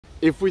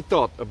If we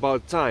thought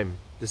about time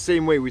the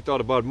same way we thought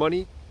about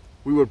money,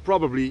 we would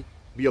probably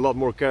be a lot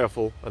more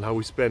careful on how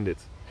we spend it.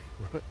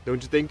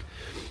 Don't you think?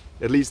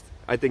 At least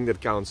I think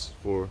that counts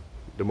for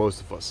the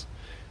most of us.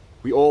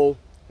 We all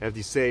have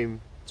the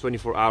same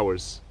 24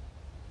 hours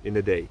in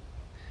a day.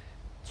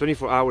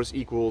 24 hours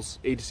equals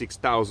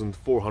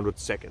 86,400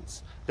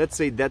 seconds. Let's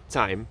say that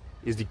time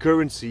is the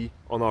currency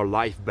on our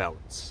life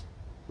balance,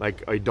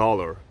 like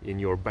 $1 in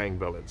your bank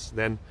balance.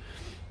 Then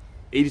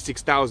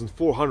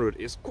 86,400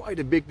 is quite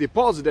a big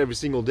deposit every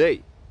single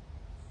day.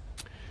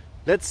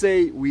 Let's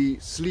say we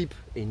sleep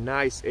a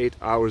nice 8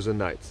 hours a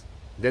night.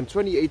 Then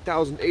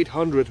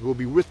 28,800 will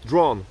be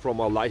withdrawn from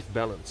our life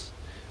balance,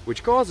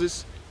 which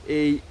causes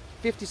a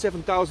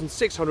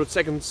 57,600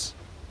 seconds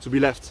to be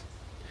left.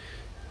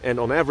 And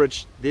on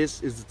average,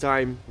 this is the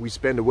time we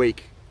spend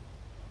awake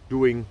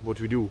doing what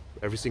we do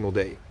every single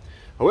day.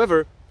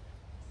 However,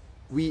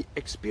 we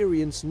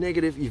experience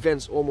negative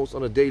events almost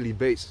on a daily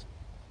basis.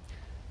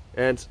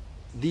 And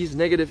these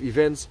negative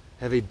events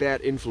have a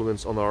bad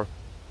influence on our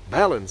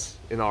balance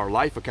in our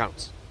life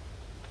accounts.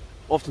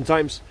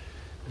 Oftentimes,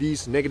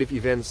 these negative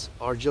events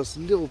are just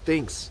little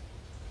things,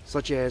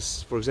 such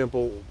as, for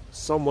example,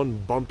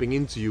 someone bumping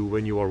into you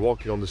when you are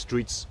walking on the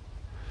streets,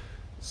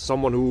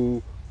 someone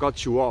who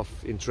cuts you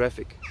off in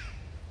traffic,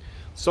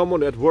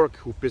 someone at work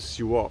who pisses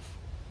you off,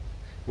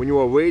 when you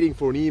are waiting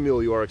for an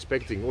email you are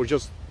expecting, or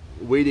just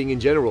waiting in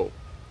general.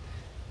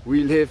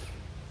 We live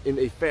in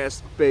a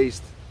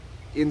fast-paced,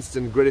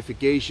 instant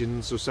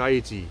gratification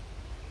society,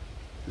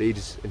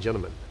 ladies and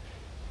gentlemen.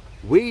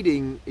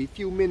 Waiting a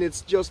few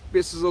minutes just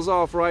pisses us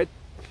off, right?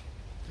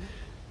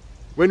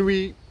 When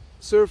we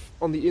surf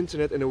on the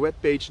internet and a web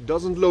page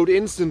doesn't load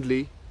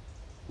instantly,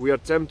 we are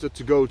tempted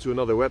to go to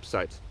another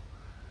website.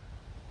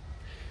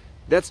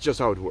 That's just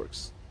how it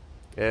works.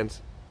 And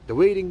the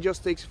waiting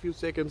just takes a few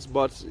seconds,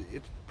 but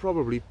it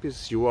probably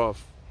pisses you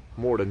off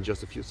more than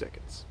just a few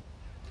seconds.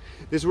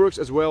 This works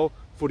as well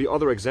for the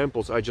other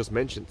examples I just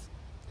mentioned.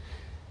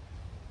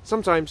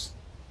 Sometimes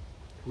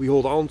we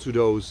hold on to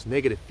those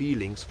negative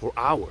feelings for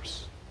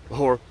hours,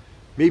 or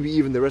maybe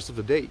even the rest of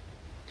the day.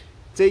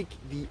 Take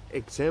the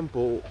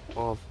example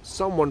of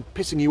someone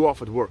pissing you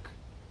off at work.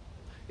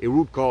 A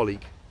rude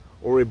colleague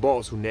or a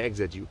boss who nags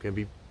at you can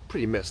be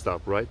pretty messed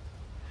up, right?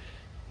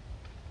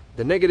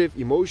 The negative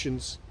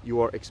emotions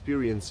you are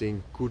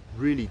experiencing could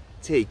really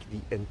take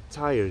the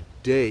entire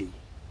day.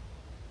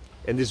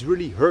 And this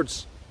really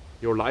hurts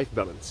your life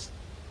balance.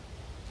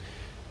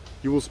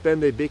 You will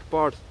spend a big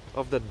part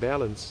of that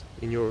balance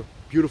in your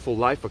beautiful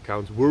life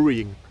account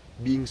worrying,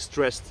 being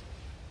stressed.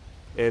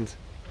 And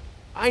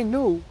I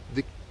know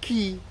the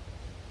key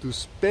to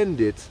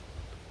spend it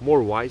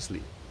more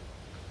wisely.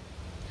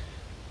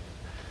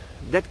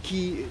 That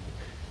key,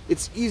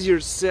 it's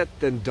easier said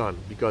than done,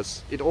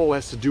 because it all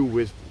has to do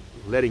with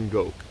letting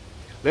go.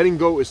 Letting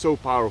go is so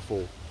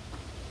powerful,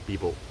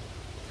 people.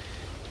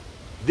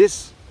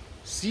 This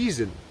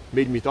season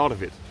made me thought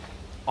of it.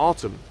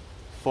 Autumn,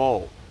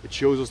 fall, it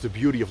shows us the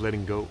beauty of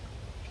letting go.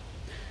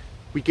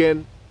 We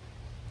can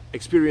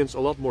experience a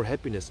lot more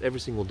happiness every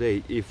single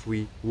day if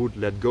we would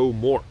let go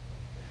more.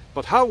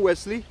 But how,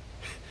 Wesley?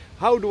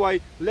 How do I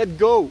let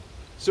go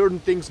certain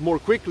things more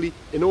quickly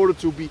in order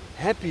to be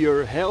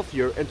happier,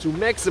 healthier, and to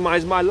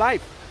maximize my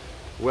life?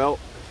 Well,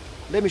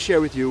 let me share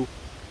with you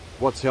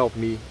what's helped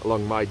me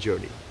along my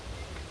journey.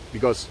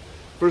 Because,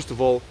 first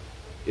of all,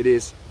 it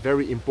is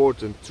very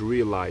important to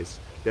realize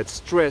that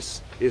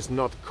stress is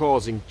not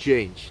causing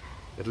change,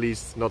 at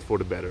least not for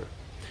the better.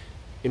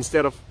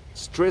 Instead of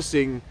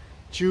stressing,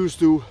 choose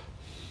to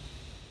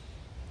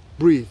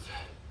breathe.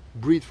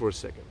 Breathe for a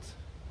second.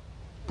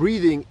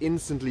 Breathing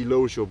instantly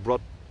lowers your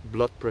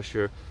blood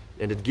pressure,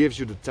 and it gives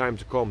you the time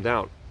to calm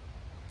down.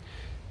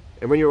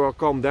 And when you are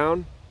calmed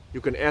down, you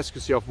can ask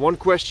yourself one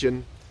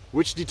question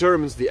which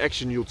determines the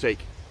action you'll take.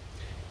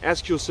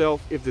 Ask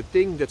yourself if the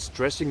thing that's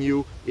stressing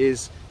you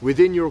is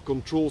within your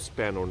control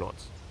span or not.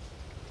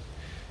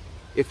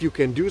 If you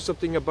can do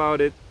something about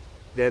it,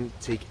 then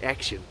take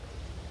action.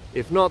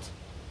 If not,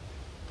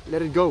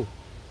 let it go.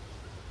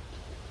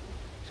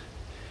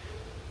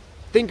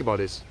 Think about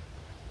this.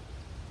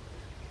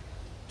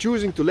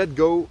 Choosing to let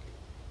go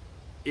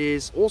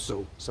is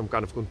also some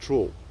kind of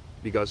control,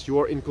 because you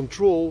are in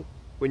control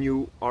when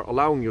you are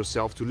allowing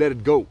yourself to let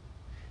it go.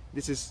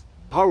 This is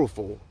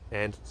powerful,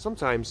 and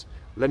sometimes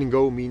letting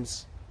go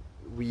means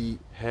we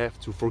have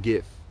to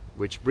forgive,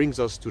 which brings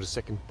us to the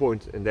second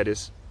point, and that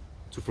is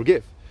to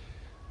forgive.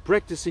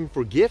 Practicing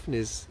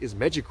forgiveness is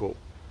magical,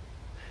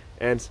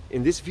 and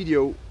in this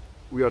video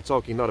we are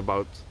talking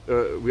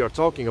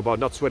about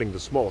not sweating the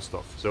small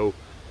stuff. So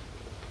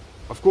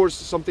of course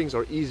some things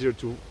are easier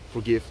to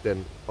forgive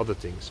than other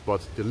things,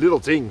 but the little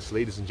things,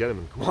 ladies and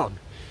gentlemen, come on,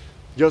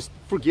 just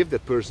forgive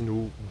that person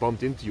who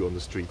bumped into you on the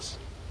streets.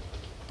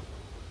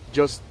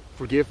 Just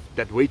forgive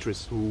that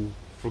waitress who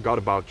forgot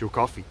about your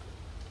coffee.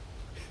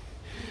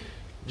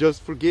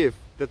 Just forgive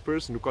that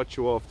person who cut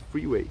you off the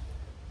freeway.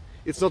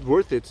 It's not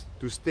worth it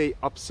to stay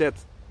upset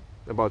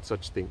about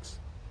such things.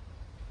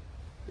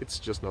 It's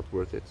just not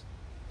worth it.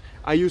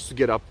 I used to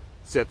get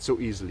upset so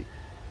easily.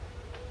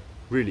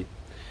 Really.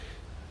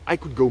 I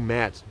could go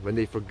mad when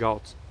they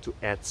forgot to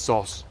add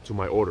sauce to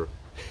my order.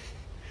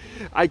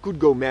 I could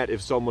go mad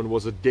if someone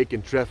was a dick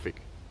in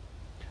traffic.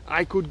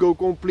 I could go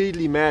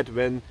completely mad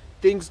when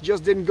things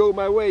just didn't go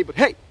my way. But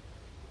hey,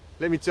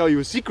 let me tell you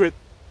a secret.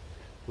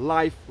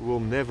 Life will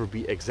never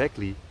be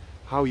exactly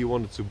how you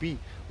want it to be.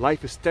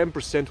 Life is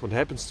 10% what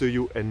happens to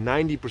you and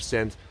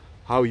 90%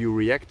 how you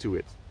react to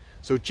it.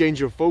 So change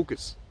your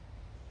focus.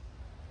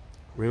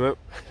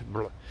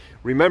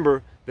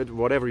 Remember that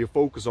whatever you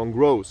focus on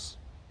grows.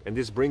 And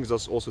this brings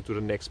us also to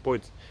the next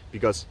point,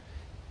 because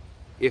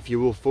if you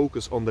will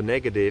focus on the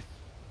negative,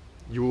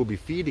 you will be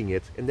feeding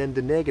it, and then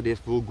the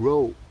negative will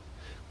grow.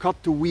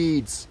 Cut the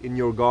weeds in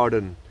your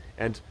garden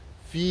and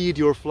feed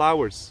your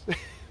flowers.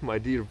 My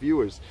dear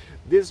viewers,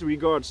 this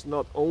regards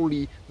not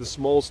only the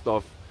small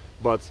stuff,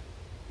 but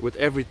with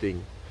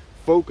everything.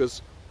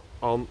 Focus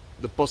on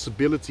the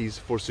possibilities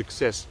for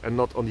success and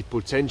not on the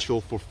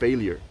potential for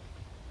failure.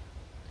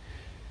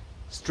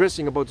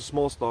 Stressing about the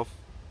small stuff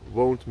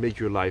won't make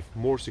your life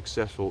more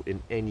successful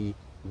in any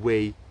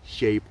way,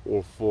 shape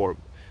or form.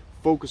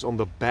 Focus on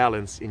the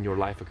balance in your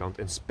life account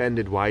and spend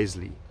it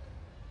wisely.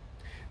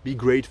 Be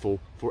grateful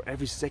for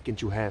every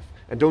second you have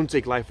and don't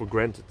take life for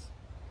granted.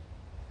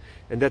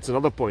 And that's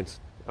another point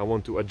I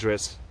want to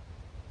address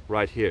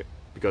right here,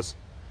 because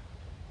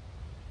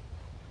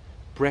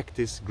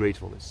practice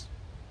gratefulness,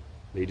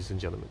 ladies and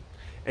gentlemen.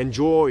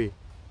 Enjoy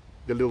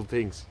the little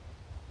things.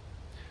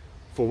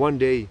 For one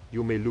day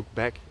you may look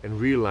back and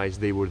realize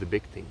they were the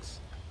big things.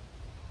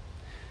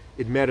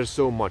 It matters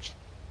so much,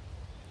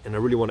 and I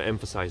really want to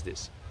emphasize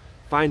this.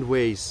 Find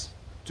ways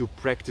to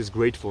practice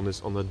gratefulness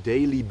on a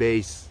daily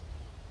basis,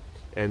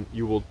 and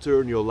you will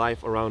turn your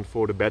life around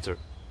for the better.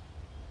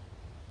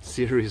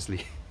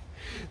 Seriously.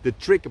 The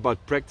trick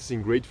about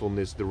practicing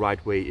gratefulness the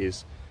right way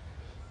is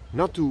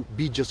not to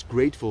be just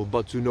grateful,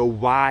 but to know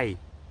why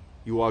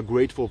you are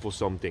grateful for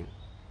something.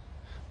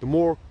 The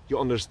more you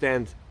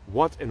understand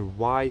what and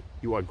why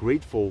you are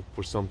grateful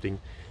for something,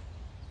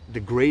 the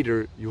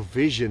greater your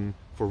vision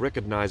for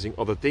recognizing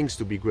other things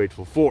to be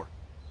grateful for.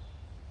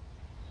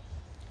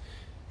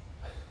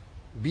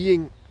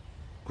 Being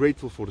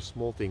grateful for the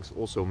small things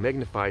also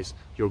magnifies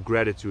your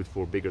gratitude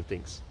for bigger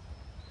things.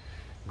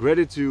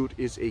 Gratitude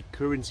is a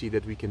currency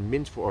that we can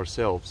mint for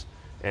ourselves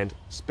and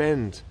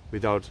spend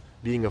without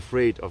being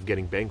afraid of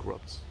getting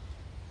bankrupt.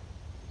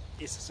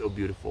 This is so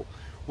beautiful.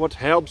 What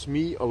helps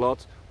me a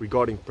lot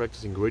regarding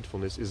practicing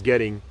gratefulness is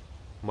getting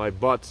my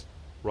butt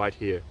right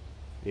here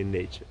in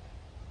nature.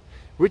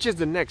 Which is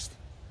the next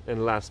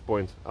and last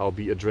point I'll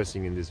be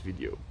addressing in this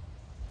video.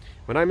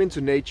 When I'm into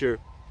nature,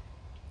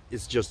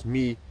 it's just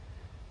me,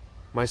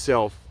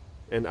 myself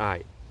and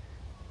I.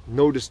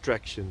 No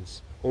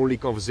distractions, only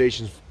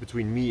conversations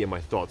between me and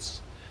my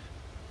thoughts.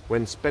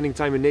 When spending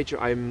time in nature,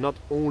 I'm not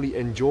only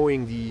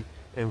enjoying the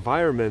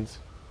environment,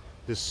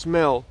 the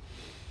smell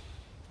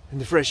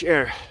and the fresh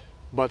air,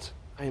 but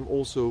I am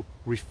also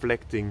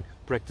reflecting,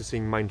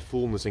 practicing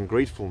mindfulness and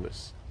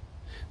gratefulness.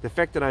 The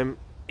fact that I'm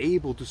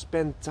able to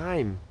spend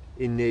time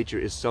in nature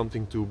is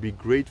something to be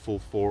grateful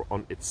for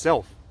on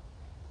itself.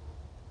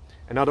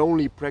 And not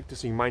only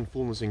practicing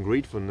mindfulness and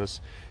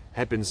gratefulness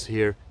happens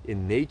here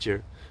in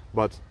nature,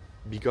 but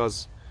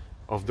because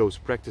of those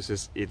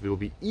practices, it will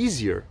be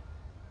easier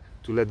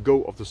to let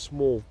go of the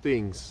small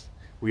things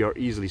we are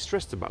easily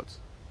stressed about.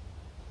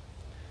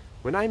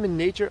 When I'm in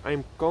nature,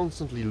 I'm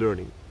constantly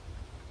learning.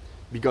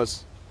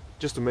 Because,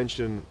 just to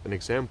mention an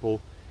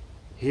example,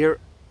 here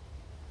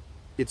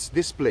it's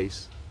this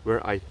place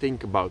where I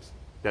think about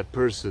that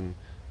person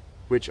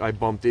which I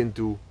bumped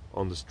into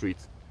on the street,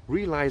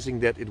 realizing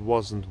that it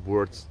wasn't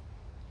worth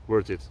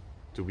it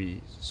to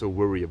be so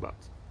worried about.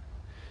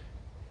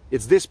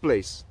 It's this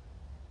place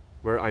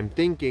where I'm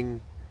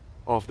thinking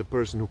of the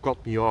person who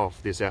cut me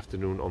off this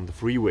afternoon on the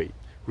freeway,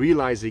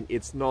 realizing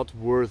it's not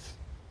worth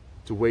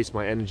to waste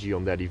my energy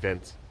on that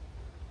event.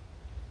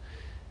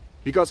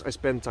 Because I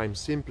spend time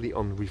simply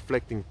on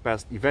reflecting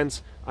past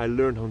events, I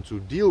learn how to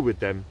deal with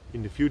them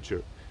in the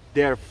future,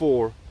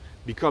 therefore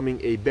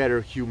becoming a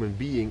better human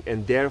being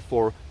and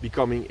therefore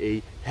becoming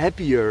a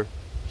happier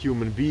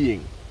human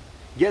being.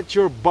 Get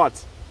your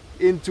butt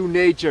into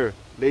nature,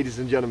 ladies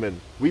and gentlemen.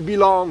 We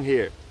belong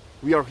here.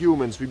 We are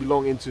humans, we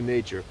belong into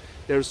nature.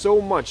 There's so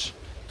much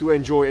to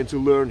enjoy and to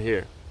learn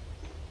here.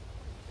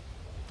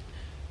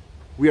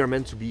 We are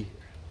meant to be here.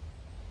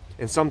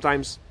 And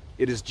sometimes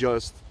it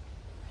just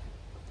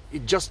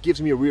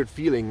gives me a weird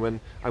feeling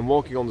when I'm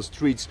walking on the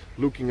streets,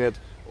 looking at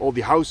all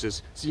the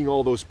houses, seeing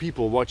all those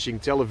people watching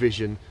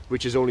television,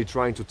 which is only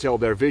trying to tell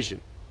their vision.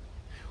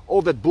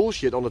 All that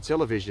bullshit on the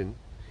television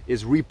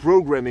is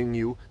reprogramming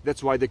you.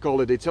 That's why they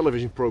call it a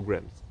television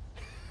program.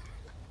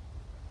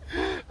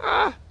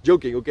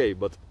 Joking, okay,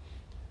 but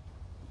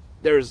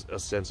there's a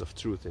sense of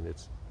truth in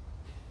it.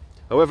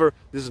 However,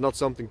 this is not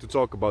something to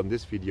talk about in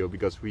this video,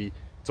 because we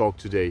talk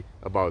today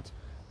about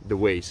the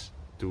ways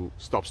to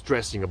stop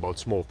stressing about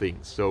small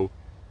things. So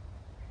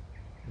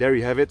there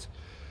you have it.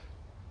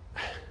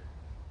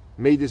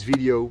 May this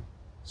video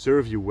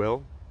serve you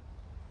well,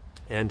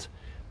 and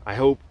I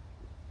hope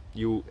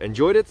you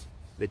enjoyed it.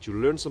 that you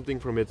learned something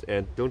from it,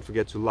 and don't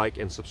forget to like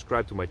and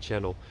subscribe to my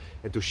channel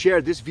and to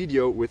share this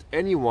video with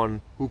anyone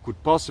who could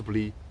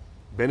possibly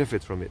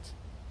benefit from it.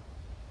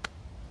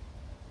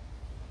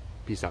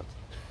 Peace out.